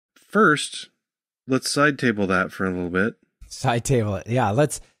first, let's side table that for a little bit. Side table it. Yeah,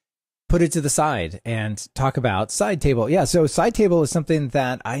 let's put it to the side and talk about side table. Yeah, so side table is something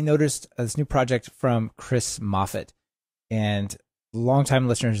that I noticed this new project from Chris Moffat. And longtime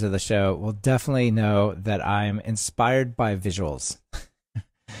listeners of the show will definitely know that I'm inspired by visuals.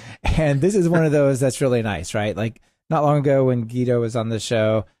 And this is one of those that's really nice, right? Like not long ago when Guido was on the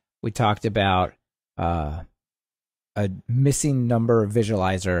show, we talked about a missing number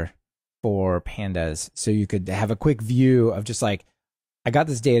visualizer for pandas. So you could have a quick view of just like, I got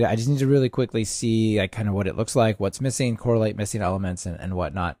this data. I just need to really quickly see like kind of what it looks like, what's missing, correlate missing elements and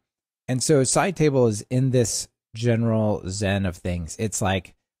whatnot. And so side table is in this general zen of things. It's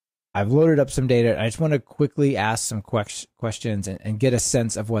like, I've loaded up some data. I just want to quickly ask some questions and get a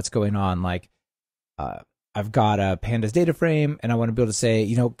sense of what's going on. Like, I've got a pandas data frame and I want to be able to say,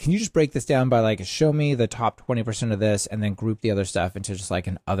 you know, can you just break this down by like, show me the top 20% of this and then group the other stuff into just like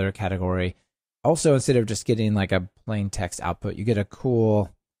an other category. Also, instead of just getting like a plain text output, you get a cool,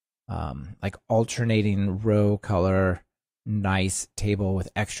 like alternating row color, nice table with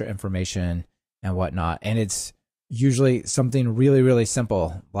extra information and whatnot. And it's usually something really, really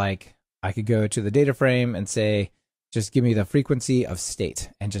simple. Like I could go to the data frame and say, just give me the frequency of state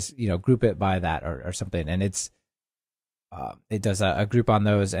and just, you know, group it by that or something. And it's, it does a group on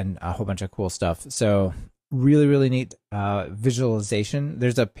those and a whole bunch of cool stuff. So really, really neat visualization.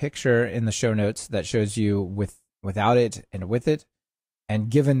 There's a picture in the show notes that shows you without it and with it. And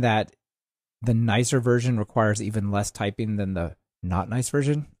given that the nicer version requires even less typing than the not nice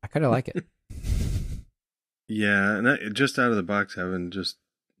version, I kind of like it. Yeah, and just out of the box, having just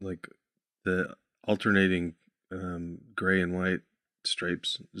like the alternating gray and white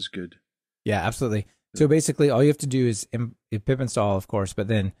stripes is good. Yeah, absolutely. So basically, all you have to do is pip install, of course, but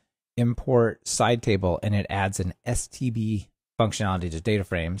then import side table, and it adds an STB functionality to data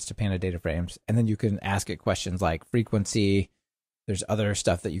frames, to Panda data frames, and then you can ask it questions like frequency. There's other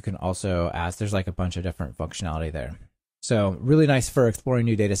stuff that you can also ask. There's like a bunch of different functionality there. So really nice for exploring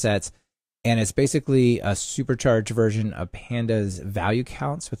new data sets. And it's basically a supercharged version of Pandas value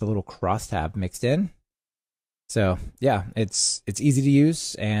counts with a little crosstab mixed in. So yeah, it's easy to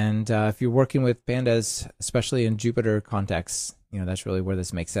use. And if you're working with Pandas, especially in Jupyter contexts, you know, that's really where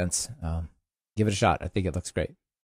this makes sense. Give it a shot. I think it looks great.